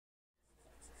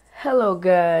Hello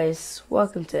guys,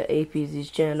 welcome to APZ's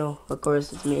channel. Of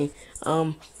course it's me.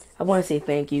 I want to say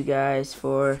thank you guys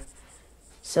for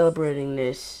celebrating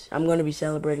this. I'm going to be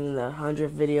celebrating the 100th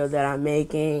video that I'm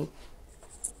making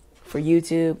for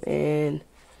YouTube, and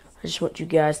I just want you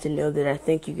guys to know that I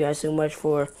thank you guys so much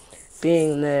for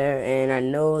being there. And I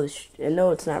know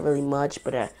it's not really much,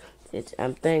 but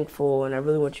I'm thankful, and I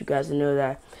really want you guys to know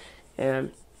that.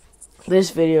 And this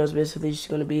video is basically just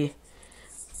going to be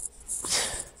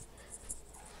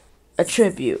a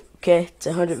tribute, okay, to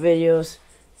 100 videos.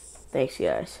 Thanks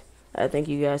guys. I thank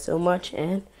you guys so much,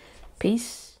 and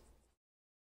peace.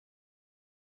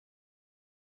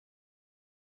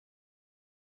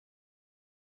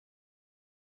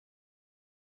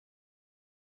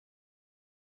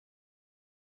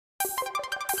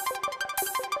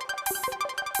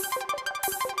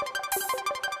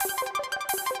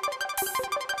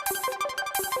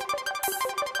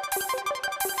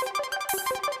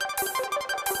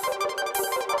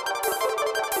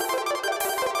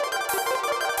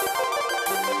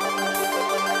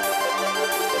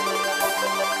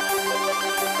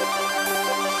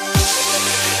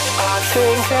 I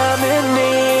think I'm in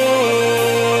need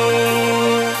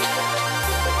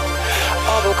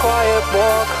of a quiet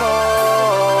walk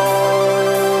home,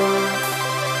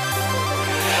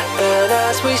 and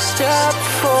as we step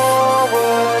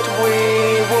forward,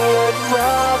 we would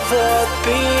rather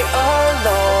be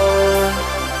alone.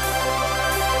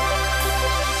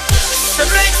 So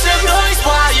make some noise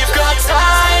while you've got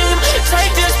time.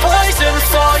 Take this poison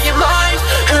for your mind.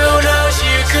 Who knows,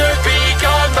 you could be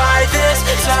gone by this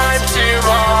time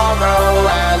tomorrow.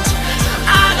 And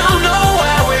I don't know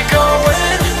where we're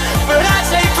going, but I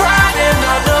take pride in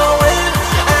not knowing.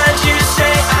 And you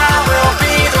say I will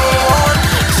be the one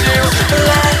to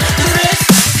let this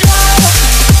go.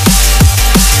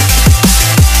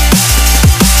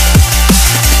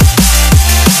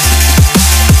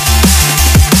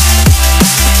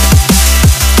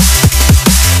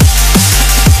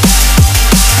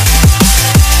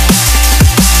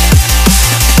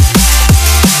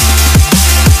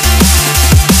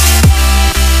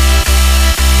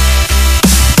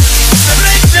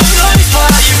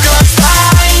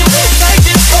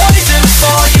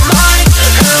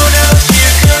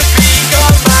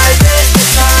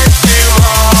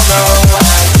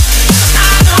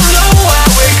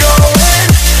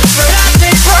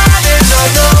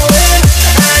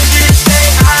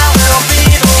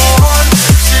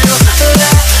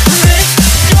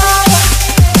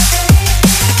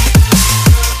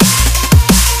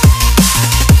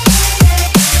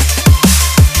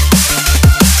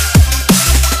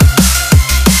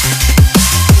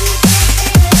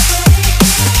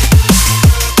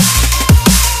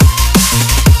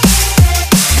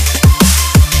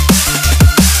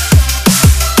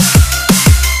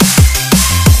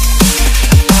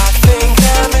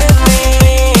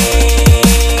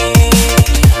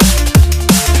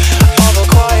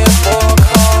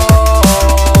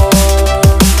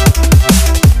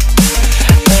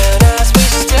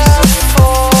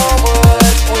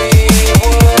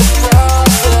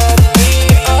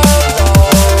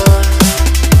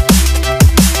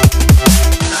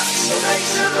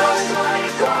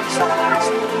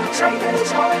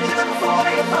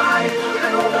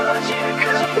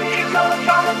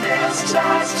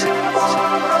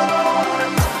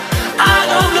 I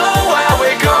don't know where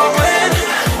we're going,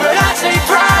 but I take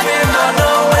pride in not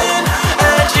knowing.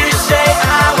 And you say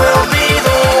I will be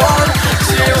the one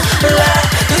to let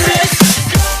this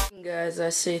go. Guys, I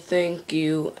say thank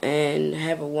you and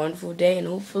have a wonderful day, and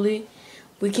hopefully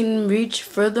we can reach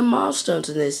further milestones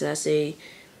in this. And I say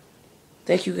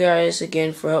thank you guys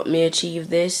again for helping me achieve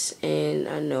this. And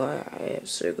I know I have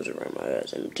circles around my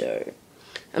eyes. I'm tired.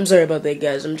 I'm sorry about that,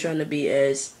 guys. I'm trying to be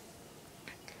as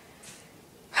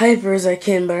hyper as I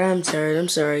can, but I'm tired. I'm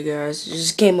sorry, guys. It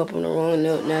just came up on the wrong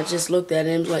note, and I just looked at it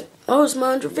and was like, oh, it's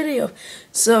my 100th video.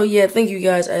 So, yeah, thank you,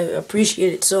 guys. I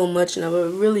appreciate it so much, and I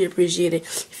would really appreciate it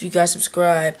if you guys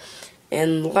subscribe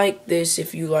and like this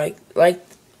if you hit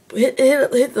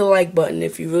the like button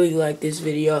if you really like this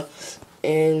video.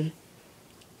 And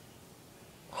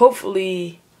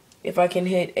hopefully, if I can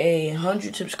hit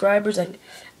 100 subscribers,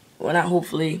 well, not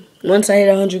hopefully. Once I hit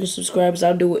 100 subscribers,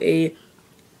 I'll do a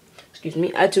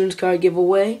iTunes card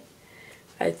giveaway.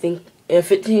 I think a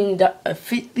 $50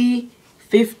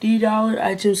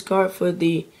 iTunes card for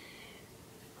the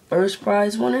first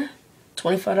prize winner,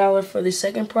 $25 for the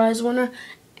second prize winner,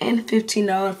 and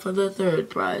 $15 for the third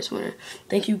prize winner.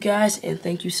 Thank you guys, and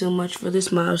thank you so much for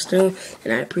this milestone,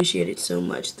 and I appreciate it so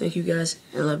much. Thank you guys.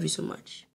 I love you so much.